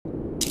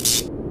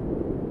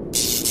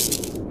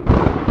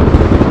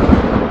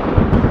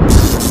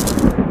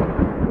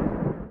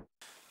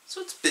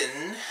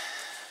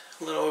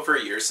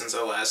years since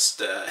I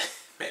last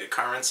made a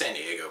Carmen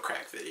Sandiego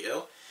Crack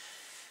video.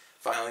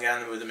 Finally got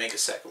in the mood to make a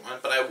second one,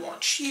 but I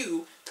want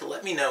you to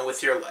let me know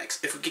with your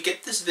likes. If we could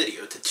get this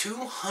video to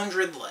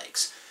 200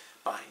 likes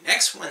by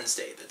next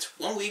Wednesday, that's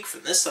 1 week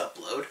from this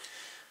upload,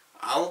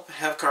 I'll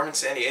have Carmen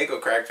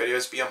Sandiego Crack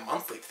videos be a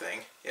monthly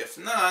thing. If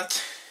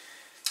not,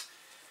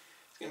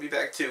 it's going to be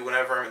back to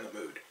whenever I'm in the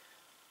mood.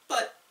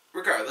 But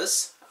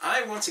regardless,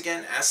 I once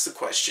again ask the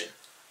question,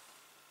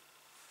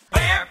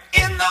 where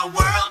in the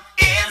world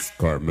is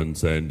Carmen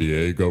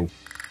Sandiego?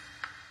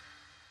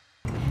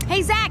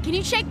 Hey, Zach, can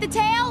you shake the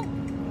tail?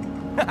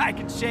 I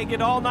can shake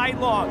it all night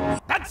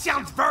long. That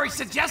sounds very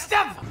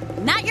suggestive.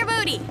 Not your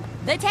booty,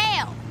 the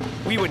tail.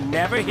 We would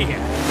never hear.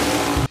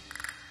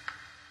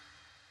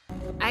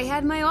 I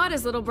had my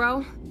orders, little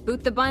bro.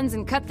 Boot the buns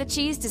and cut the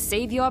cheese to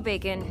save your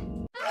bacon.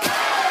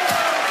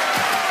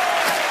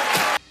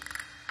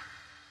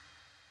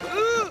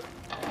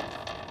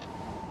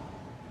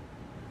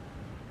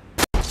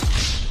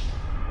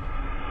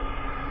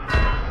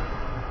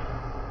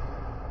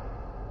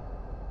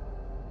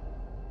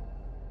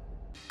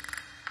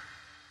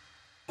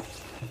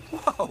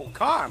 Whoa,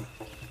 Carm,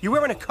 you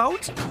wearing a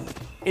coat?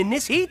 In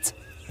this heat?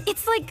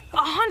 It's like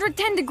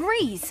 110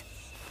 degrees.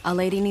 A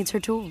lady needs her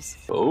tools.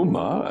 Oh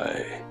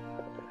my.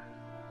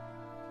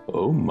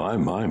 Oh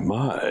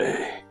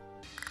my.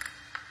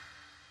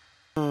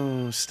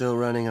 Oh, still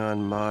running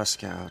on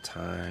Moscow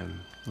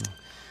time.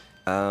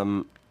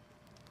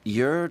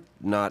 You're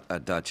not a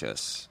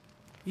duchess.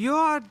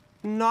 You're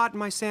not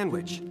my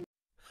sandwich.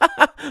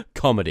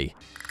 Comedy.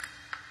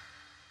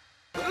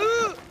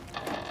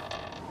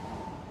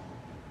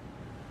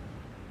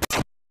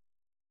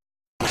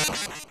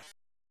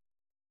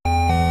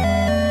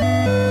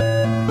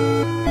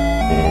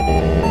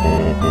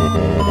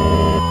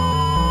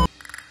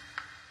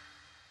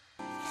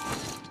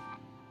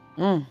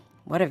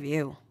 What a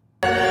view.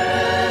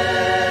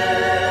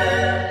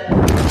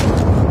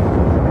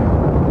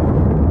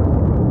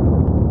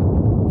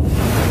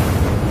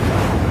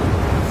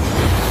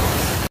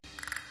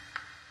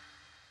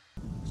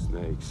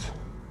 Snakes.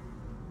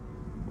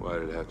 Why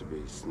did it have to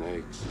be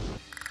snakes?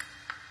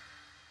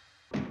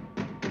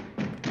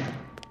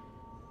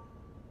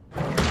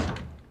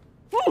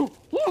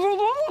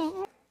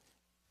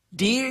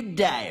 Dear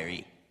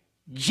Diary,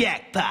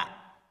 jackpot.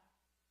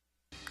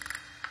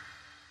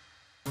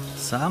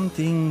 Some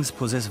things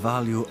possess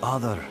value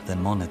other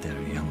than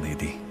monetary, young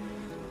lady.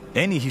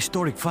 Any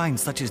historic find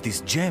such as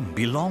this gem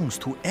belongs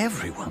to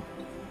everyone.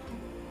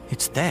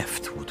 Its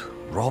theft would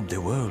rob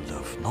the world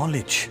of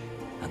knowledge,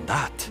 and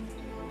that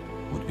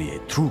would be a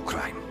true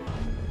crime.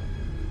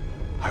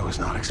 I was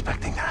not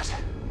expecting that.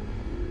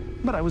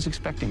 But I was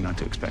expecting not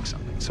to expect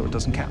something, so it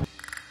doesn't count.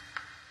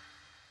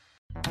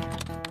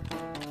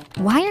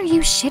 Why are you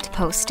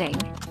shitposting?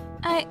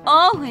 I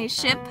always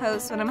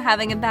shitpost when I'm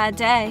having a bad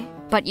day.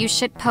 But you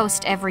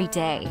shitpost every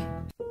day.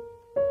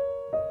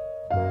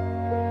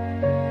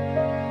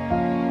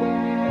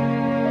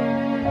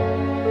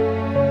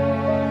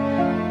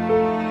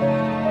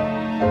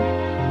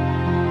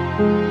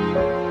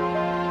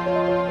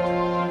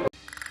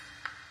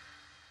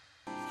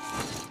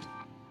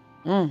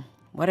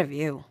 What a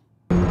view.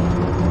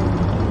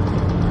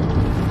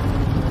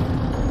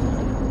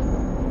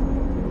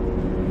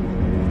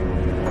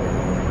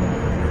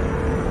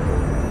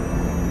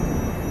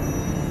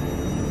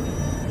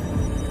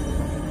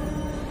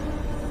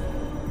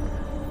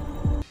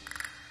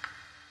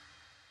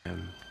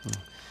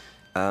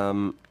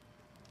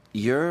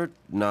 You're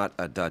not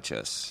a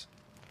duchess.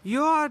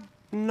 You're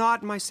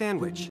not my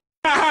sandwich.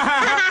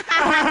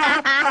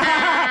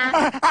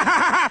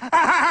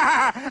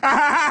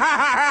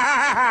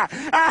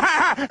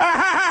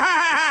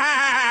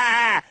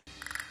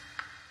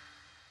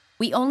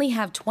 We only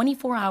have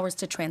 24 hours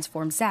to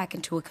transform Zach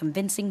into a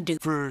convincing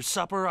dupe. For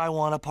supper, I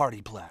want a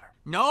party platter.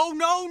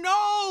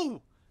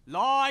 No!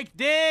 Like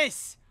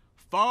this.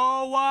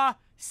 For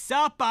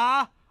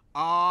supper,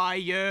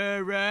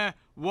 I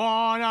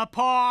want a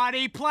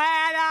party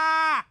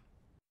platter.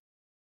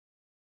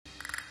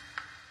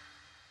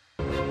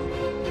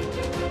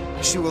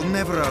 She will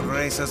never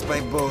outrace us by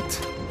boat.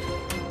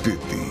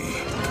 Pity.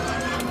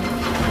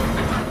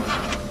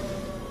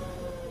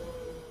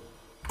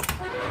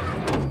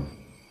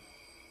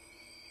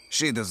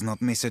 She does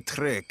not miss a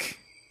trick.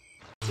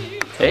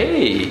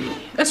 Hey,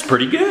 that's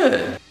pretty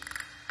good.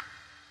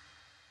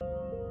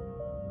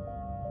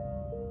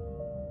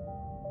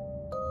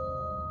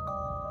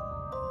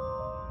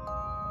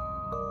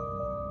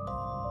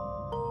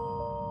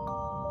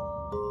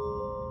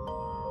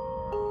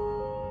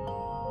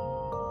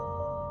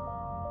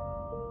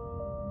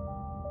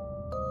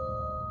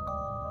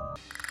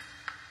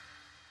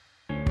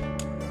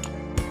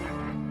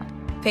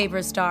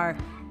 Favor Star,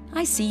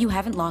 I see you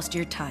haven't lost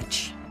your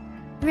touch.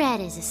 Red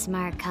is a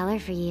smart color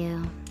for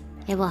you.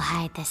 It will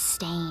hide the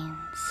stains.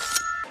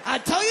 I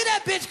told you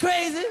that bitch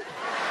crazy.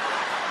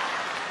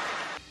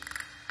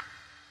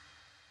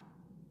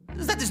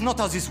 That is not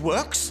how this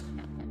works.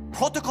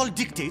 Protocol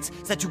dictates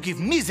that you give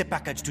me the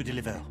package to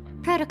deliver.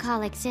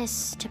 Protocol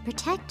exists to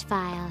protect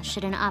Vile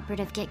should an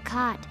operative get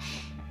caught.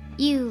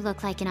 You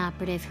look like an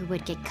operative who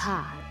would get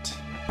caught.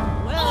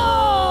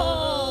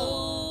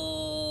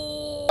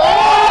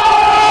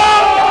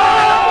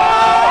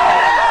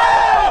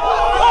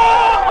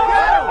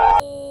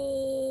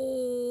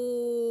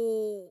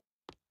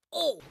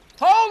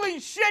 Holy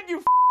shit, you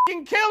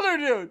f***ing killed her,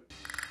 dude!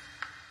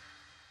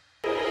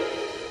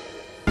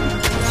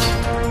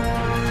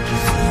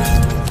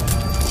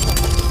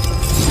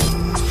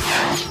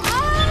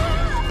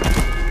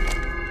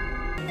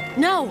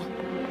 No!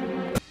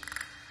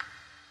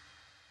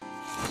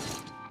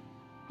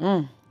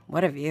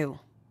 What a view.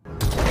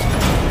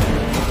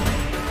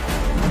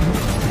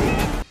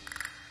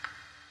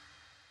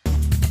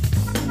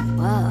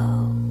 Whoa.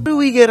 How do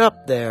we get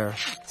up there?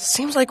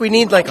 Seems like we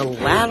need like a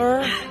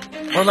ladder?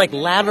 Or like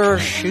ladder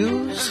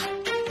shoes?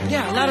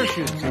 Yeah, ladder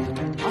shoes.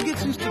 I'll get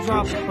Zeus to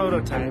drop the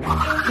prototype.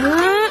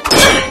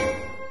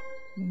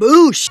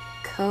 Boosh!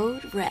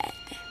 Code Red.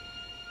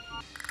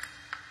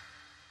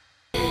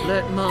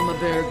 Let Mama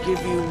Bear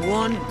give you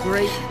one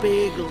great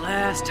big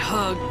last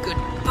hug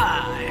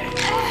goodbye.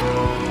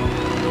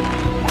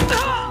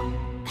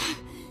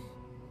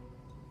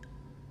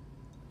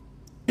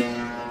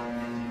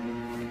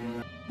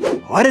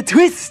 What a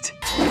twist!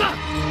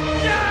 Carmen?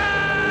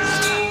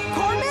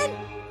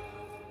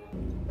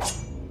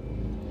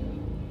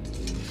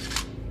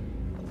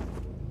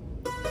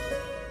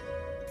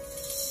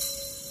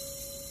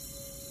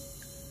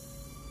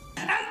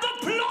 And the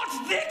plot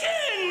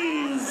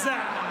thickens!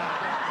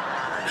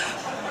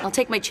 I'll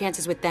take my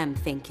chances with them,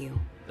 thank you.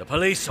 The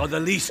police are the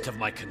least of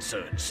my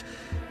concerns.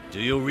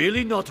 Do you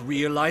really not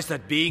realize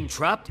that being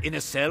trapped in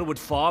a cell would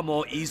far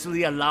more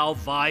easily allow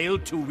Vile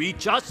to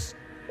reach us?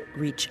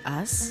 Reach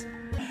us?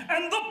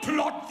 And the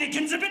plot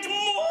thickens a bit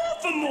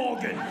more for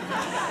Morgan.